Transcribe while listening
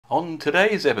On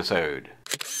today's episode,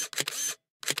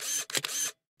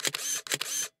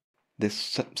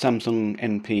 this Samsung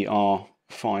NP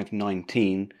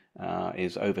R519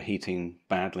 is overheating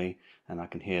badly, and I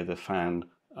can hear the fan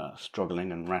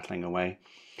struggling and rattling away.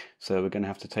 So we're going to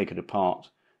have to take it apart.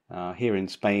 Here in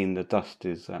Spain, the dust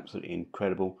is absolutely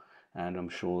incredible, and I'm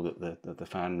sure that the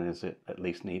fan is at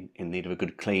least in need of a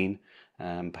good clean,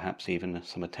 and perhaps even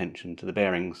some attention to the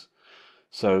bearings.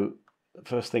 So the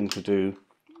first thing to do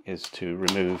is to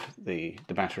remove the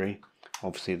battery.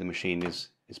 Obviously the machine is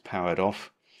powered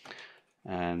off,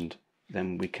 and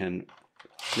then we can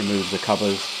remove the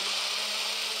covers.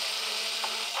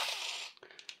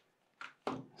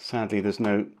 Sadly there's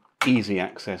no easy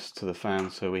access to the fan,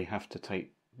 so we have to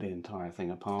take the entire thing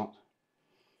apart,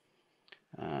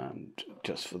 and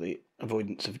just for the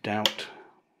avoidance of doubt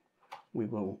we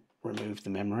will remove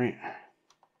the memory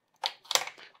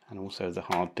and also the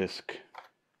hard disk.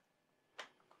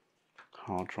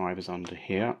 Hard drive is under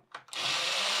here.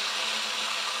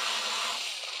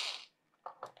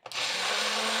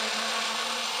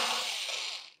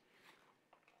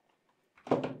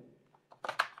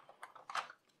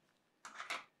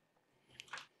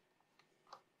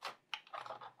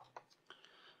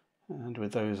 And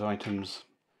with those items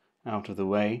out of the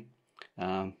way,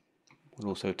 we'll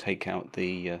also take out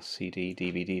the CD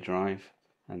DVD drive,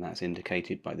 and that's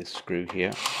indicated by this screw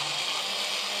here.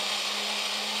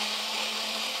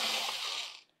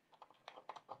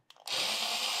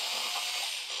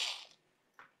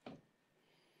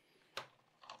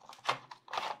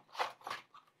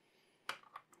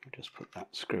 I'll just put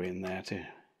that screw in there to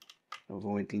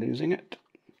avoid losing it.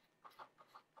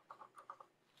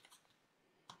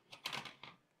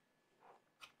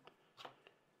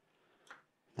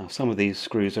 Now some of these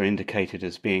screws are indicated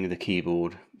as being the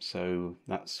keyboard, so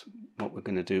that's what we're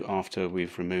going to do after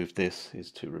we've removed this,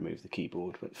 is to remove the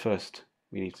keyboard. But first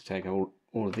we need to take all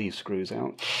of these screws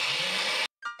out.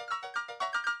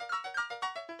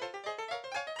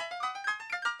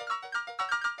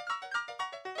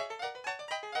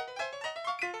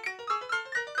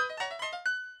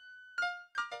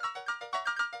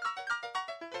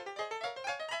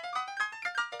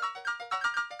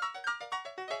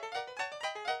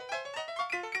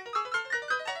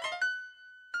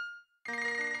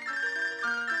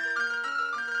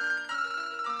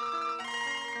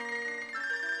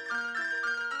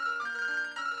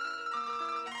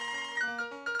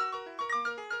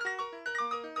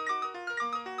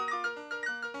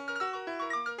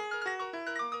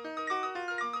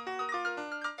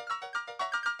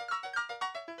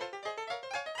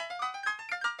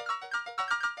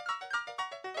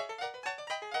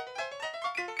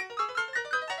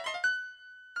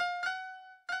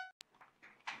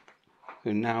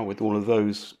 So now, with all of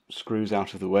those screws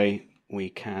out of the way, we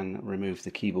can remove the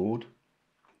keyboard.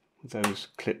 With those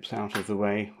clips out of the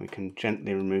way, we can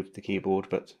gently remove the keyboard,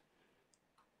 but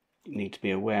you need to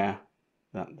be aware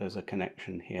that there's a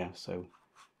connection here, so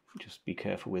just be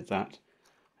careful with that.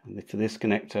 And for this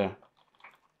connector,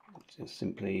 just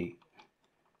simply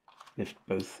lift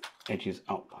both edges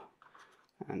up,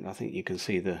 and I think you can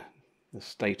see the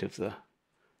state of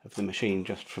the machine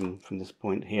just from this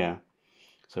point here.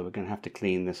 So we're going to have to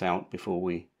clean this out before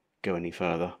we go any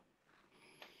further.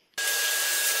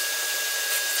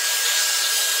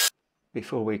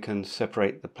 Before we can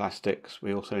separate the plastics,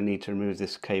 we also need to remove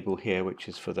this cable here, which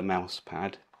is for the mouse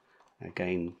pad.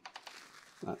 Again,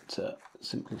 that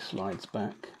simply slides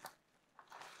back.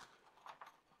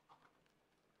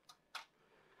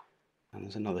 And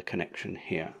there's another connection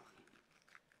here.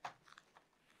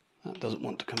 That doesn't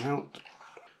want to come out.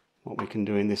 What we can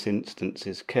do in this instance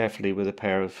is carefully, with a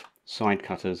pair of side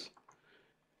cutters,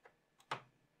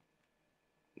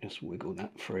 just wiggle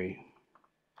that free.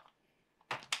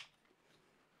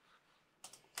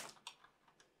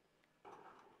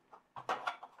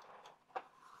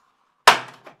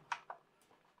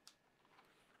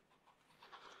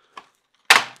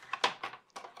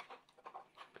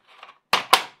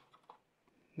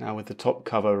 Now with the top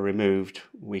cover removed,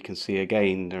 we can see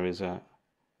again there is a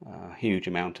huge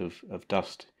amount of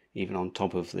dust even on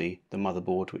top of the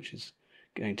motherboard, which is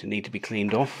going to need to be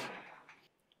cleaned off.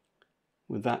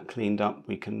 With that cleaned up,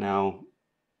 we can now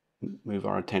move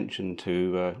our attention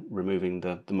to removing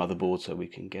the motherboard, so we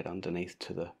can get underneath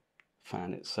to the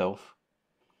fan itself.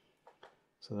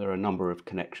 So there are a number of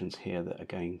connections here that are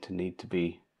going to need to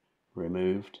be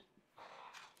removed.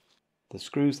 The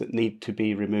screws that need to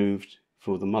be removed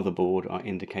for the motherboard are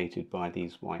indicated by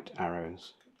these white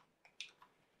arrows.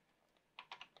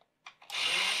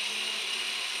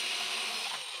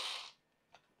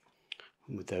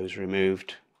 And with those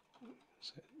removed,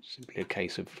 so simply a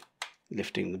case of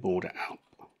lifting the board out.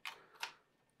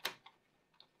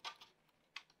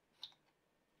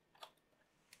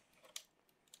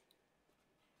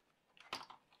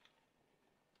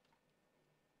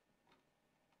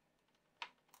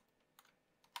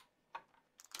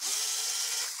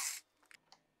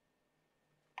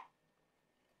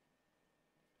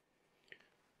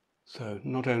 So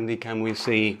not only can we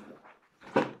see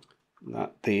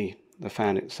that the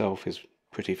fan itself is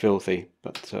pretty filthy,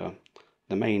 but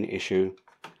the main issue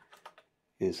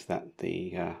is that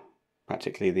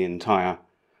practically the entire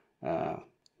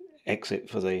exit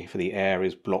for the air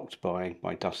is blocked by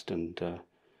dust and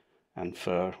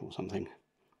fur or something.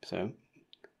 So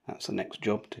that's the next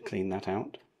job, to clean that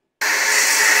out.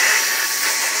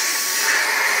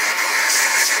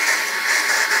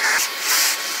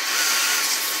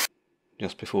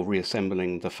 Just before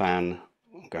reassembling the fan,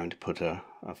 I'm going to put a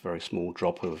very small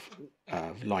drop of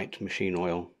light machine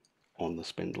oil on the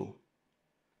spindle.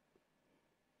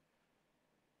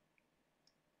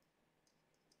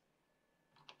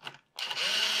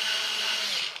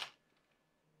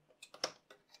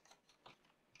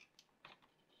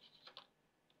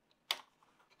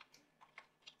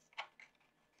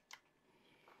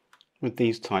 With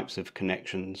these types of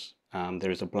connections,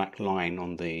 there is a black line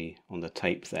on the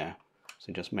tape there,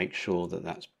 so just make sure that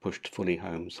that's pushed fully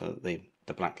home so that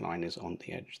the black line is on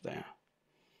the edge there.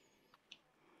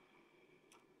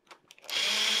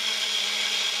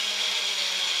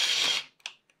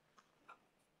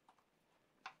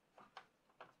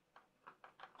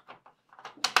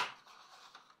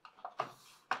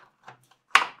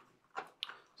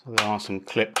 So there are some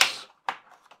clips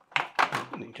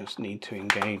that you just need to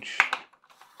engage.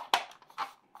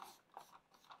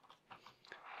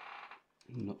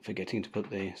 Not forgetting to put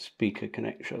the speaker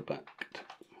connection back,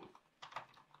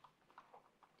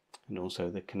 and also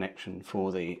the connection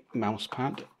for the mouse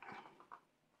pad.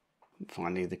 And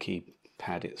finally the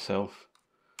keypad itself.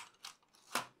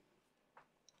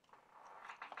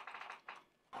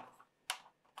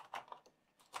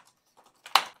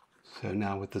 So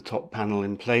now with the top panel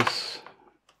in place,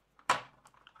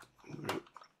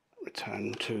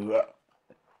 return to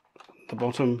the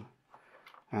bottom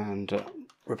and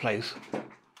replace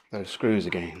those screws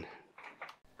again.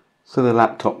 So the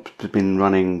laptop has been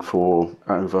running for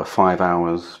over 5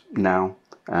 hours now,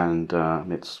 and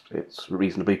it's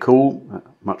reasonably cool,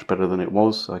 much better than it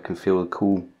was. I can feel a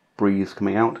cool breeze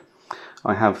coming out.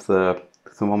 I have the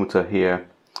thermometer here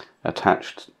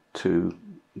attached to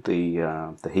the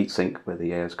heatsink where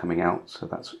the air is coming out, so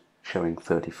that's showing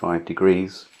 35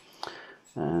 degrees.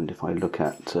 And if I look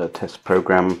at test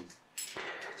program,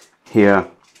 here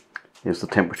is the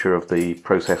temperature of the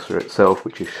processor itself,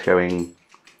 which is showing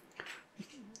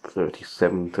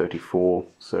 37, 34.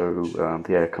 So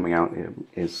the air coming out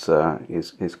is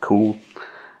cool.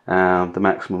 The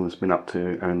maximum has been up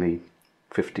to only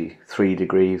 53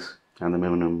 degrees, and the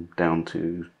minimum down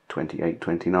to 28,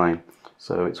 29.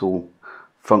 So it's all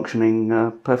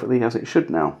functioning perfectly as it should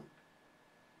now.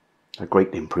 A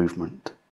great improvement.